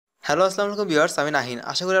Hello আসসালামু আলাইকুম viewers, আমি নাহিন।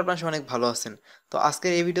 আশা করি আপনারা সবাই অনেক ভালো আছেন। তো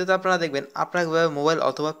আজকের এই ভিডিওতে আপনারা দেখবেন আপনারা কীভাবে মোবাইল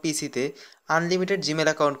অথবা পিসিতে আনলিমিটেড জিমেল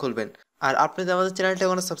অ্যাকাউন্ট খুলবেন। আর আপনি যদি আমাদের চ্যানেলটা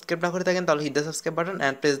এখনো সাবস্ক্রাইব না করে থাকেন তাহলে hit the subscribe button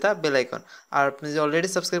and press the bell icon. আর আপনি যদি অলরেডি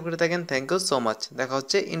সাবস্ক্রাইব করে থাকেন থ্যাংক ইউ সো মাচ। দেখা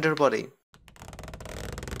হচ্ছে ইন্টার পরেই।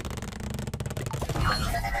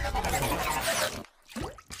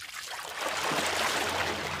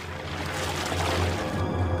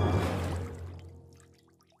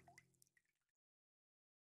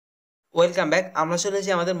 Welcome back. আমরা চলে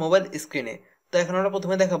এসেছি আমাদের মোবাইল স্ক্রিনে। তো এখন আমরা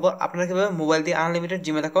প্রথমে দেখাবো আপনারা কীভাবে মোবাইল দিয়ে আনলিমিটেড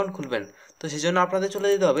জিমেল অ্যাকাউন্ট খুলবেন। তো সেই জন্য আপনাদের চলে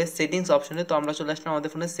যেতে হবে সেটিংস অপশনে। তো আমরা চলে আসলাম আমাদের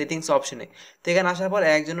ফোনের সেটিংস অপশনে। তো এখানে আসার পর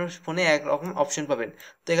একজনের ফোনে এক রকম অপশন পাবেন।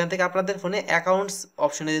 তো এখান থেকে আপনাদের ফোনে অ্যাকাউন্টস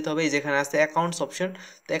অপশনে যেতে হবে। এই যেখানে আছে অ্যাকাউন্টস অপশন।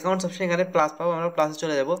 তো অ্যাকাউন্টস অপশন এখানে প্লাস পাবো, আমরা প্লাসে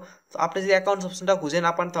চলে যাব। তো আপনি যদি অ্যাকাউন্টস অপশনটা খুঁজে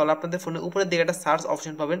না পান তাহলে আপনাদের ফোনের উপরের দিকে একটা সার্চ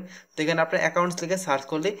অপশন পাবেন। তো এখানে আপনার অ্যাকাউন্টস লিখে সার্চ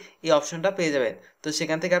করলে এই অপশনটা পেয়ে যাবেন। তো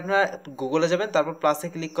সেখান থেকে আপনারা গুগলে যাবেন, তারপর প্লাসে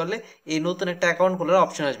ক্লিক করলে এই নতুন একটা অ্যাকাউন্ট খোলার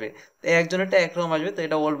অপশন আসবে। তো একজনেরটা একরকম আসবে। তো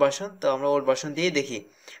এটা ওল্ড ভার্সন, তো আমরা ওল্ড ভার্সন দিয়ে দেখি।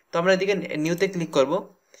 তো আমরা এদিকে নিউতে ক্লিক করব।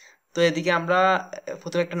 তো এদিকে আমরা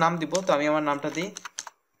প্রথমে একটা নাম দিব। তো আমি আমার নামটা দিই,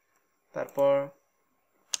 তারপর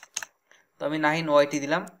তো আমি নাহিন ওয়াইটি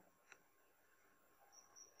দিলাম।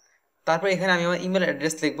 তারপর এখানে আমি আমার ইমেল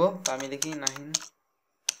অ্যাড্রেস লিখবো। তো আমি লিখি নাহিন।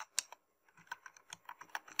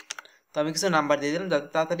 তো আমি কিছু নাম্বার দিয়ে দিলাম যাতে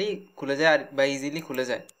তাড়াতাড়ি খুলে যায় আর বা ইজিলি খুলে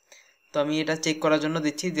যায়। তো আমি এটা চেক করার জন্য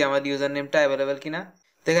দিচ্ছি যে আমার ইউজার নেমটা অ্যাভেলেবেল কিনা।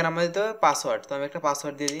 তো এখানে আমার দিতে হবে পাসওয়ার্ড। তো আমি একটা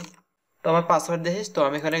পাসওয়ার্ড দিয়ে দিই। তো আমার পাসওয়ার্ড দিয়ে শেষ। তো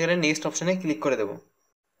আমি এখানে নেক্সট অপশনে ক্লিক করে দেবো।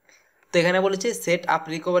 তো এখানে বলেছে সেট আপ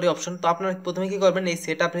রিকভারি অপশন। তো আপনার প্রথমে কি করবেন, এই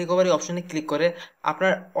সেট আপ রিকভারি অপশনে ক্লিক করে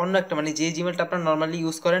আপনার অন্য একটা যে জিমেলটা আপনার নর্মালি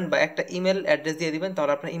ইউজ করেন বা একটা ইমেল অ্যাড্রেস দিয়ে দিবেন,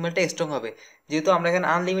 তাহলে আপনার ইমেলটা স্ট্রং হবে। যেহেতু আমরা এখানে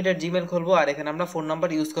আনলিমিটেড জিমেল খুলবো আর এখানে আমরা ফোন নাম্বার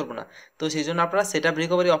ইউজ করবো না, তো সেই জন্য আপনারা সেট আপ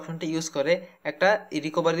রিকভারি অপশনটা ইউজ করে একটা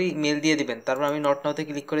রিকভারি মেল দিয়ে দিবেন। তারপর আমি নট নাওতে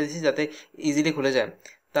ক্লিক করে দিচ্ছি যাতে ইজিলি খুলে যায়।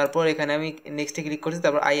 তারপর এখানে আমি নেক্সটে ক্লিক করছি,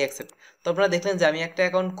 তারপর আই অ্যাকসেপ্ট। তো আপনারা দেখলেন যে আমি একটা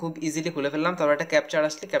অ্যাকাউন্ট খুব ইজিলি খুলে ফেললাম। তারপর একটা ক্যাপচার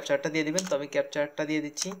আসলে ক্যাপচারটা দিয়ে দিবেন। তো আমি ক্যাপচারটা দিয়ে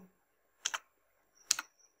দিচ্ছি।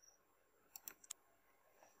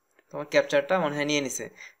 তোমার ক্যাপচারটা মনে হয় নিয়ে নিছে।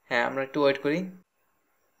 হ্যাঁ, আমরা একটু ওয়েট করি।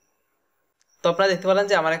 তো আপনারা দেখতে পেলেন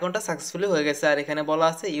যে আমার অ্যাকাউন্টটা সাকসেসফুলি হয়ে গেছে আর এখানে বলা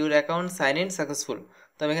আছে your account sign in successful.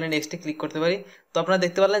 তো আমি এখানে নেক্সটে ক্লিক করতে পারি। তো আপনারা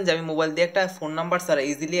দেখতে পারলেন যে আমি মোবাইল দিয়ে একটা ফোন নাম্বার ছাড়া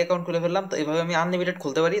ইজিলি অ্যাকাউন্ট খুলে ফেললাম। তো এইভাবে আমি আনলিমিটেড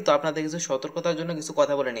খুলতে পারি। তো আপনাদের কিছু সতর্কতার জন্য কিছু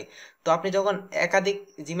কথা বলে নিই। তো আপনি যখন একাধিক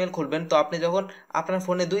জিমেল খুলবেন, তো আপনি যখন আপনার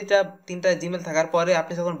ফোনে 2-3টা জিমেল থাকার পরে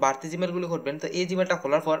আপনি যখন বাড়তি জিমেলগুলো খুলবেন, তো এই জিমেলটা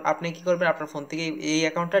খোলার পর আপনি কি করবেন, আপনার ফোন থেকে এই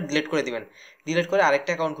অ্যাকাউন্টটা ডিলিট করে দিবেন। ডিলিট করে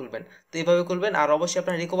আরেকটা অ্যাকাউন্ট খুলবেন। তো এইভাবে খুলবেন আর অবশ্যই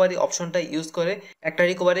আপনার রিকভারি অপশনটা ইউজ করে একটা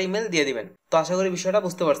রিকভারি ইমেল দিয়ে দিবেন। তো আশা করি বিষয়টা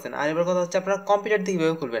বুঝতে পারছেন। আর এবার কথা হচ্ছে আপনারা কম্পিউটার দিয়ে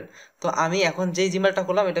কীভাবে খুলবেন। তো আমি এখন যেই জিমেলটা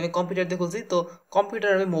খুললাম এটা আমি কম্পিউটার দিয়ে খুলছি। তো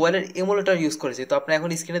কম্পিউটার আমি মোবাইলের এমুলেটর ইউজ করেছি। তো আপনারা এখন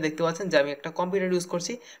স্ক্রিনে দেখতে পাচ্ছেন যে আমি একটা কম্পিউটার ইউজ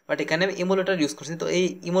করছি, বাট এখানে আমি এমুলেটর ইউজ করছি। তো এই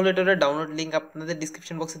এমুলেটরের ডাউনলোড লিঙ্ক আপনাদের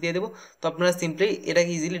ডিসক্রিপশন বক্সে দিয়ে দেবো। তো আপনারা সিম্পলি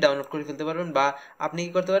এটাকে ইজিলি ডাউনলোড করে ফেলতে পারবেন, বা আপনি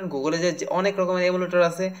কি করতে পারেন, গুগলে যে অনেক রকমের এমুলেটর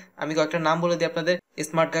আছে, আমি কয়েকটা নাম বলে দিই আপনাদের।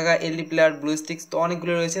 স্মার্ট কাকা, এলডি প্লেয়ার, ব্লু স্টিক্স, তো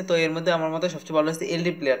অনেকগুলো রয়েছে। তো এর মধ্যে আমার মতে সবচেয়ে ভালো হচ্ছে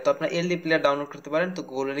এলডি প্লেয়ার। তো আপনার এলডি প্লেয়ার ডাউনলোড করতে পারেন। তো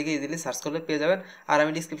গুগলে লিখে ইজিলি সার্চ করলে পেয়ে যাবেন। আর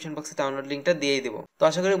আমি ডিসক্রিপশন বক্সে ডাউনলোড লিঙ্কটা দিয়েই দেবো। তো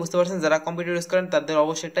আশা করি বুঝতে পারছেন, যারা কম্পিউটার ইউজ করেন তাদের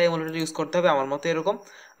অবশ্যই একটা এমুলেটর ইউজ করতে হবে আমার মতো এরকম।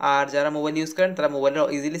 আর যারা মোবাইল ইউজ করেন তারা মোবাইলের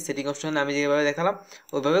ইজিলি সেটিং অপশনে আমি যেভাবে দেখালাম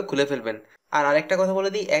ওইভাবে খুলে ফেলবেন। আর আরেকটা কথা বলে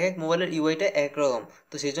দিই, এক এক মোবাইলের ইউআইটা এক রকম।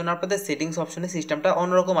 তো সেই জন্য আপনাদের সেটিংস অপশনে সিস্টেমটা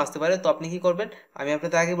অন্যরকম আসতে পারে। তো আপনি কি করবেন, আমি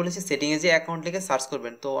আপনাদের আগে বলেছি সেটিংয়ে যে অ্যাকাউন্ট লিখে সার্চ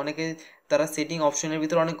করবেন। তো অনেকে তারা সেটিং অপশনের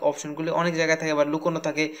ভিতরে অনেক অপশনগুলি অনেক জায়গায় থাকে বা লুকোনো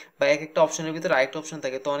থাকে, বা এক একটা অপশনের ভিতরে আরেকটা অপশন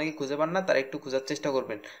থাকে। তো অনেকে খুঁজে পান না, তারা একটু খোঁজার চেষ্টা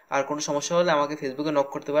করবেন। আর কোনো সমস্যা হলে আমাকে ফেসবুকে নক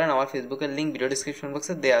করতে পারেন। আমার ফেসবুকের লিঙ্ক ভিডিও ডিসক্রিপশন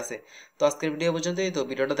বক্সে দেওয়া আছে। তো আজকের ভিডিও পর্যন্তই। তো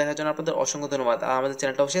ভিডিওটা দেখার জন্য আপনাদের অসংখ্য ধন্যবাদ। আর আমাদের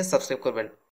চ্যানেলটা অবশ্যই সাবস্ক্রাইব করবেন।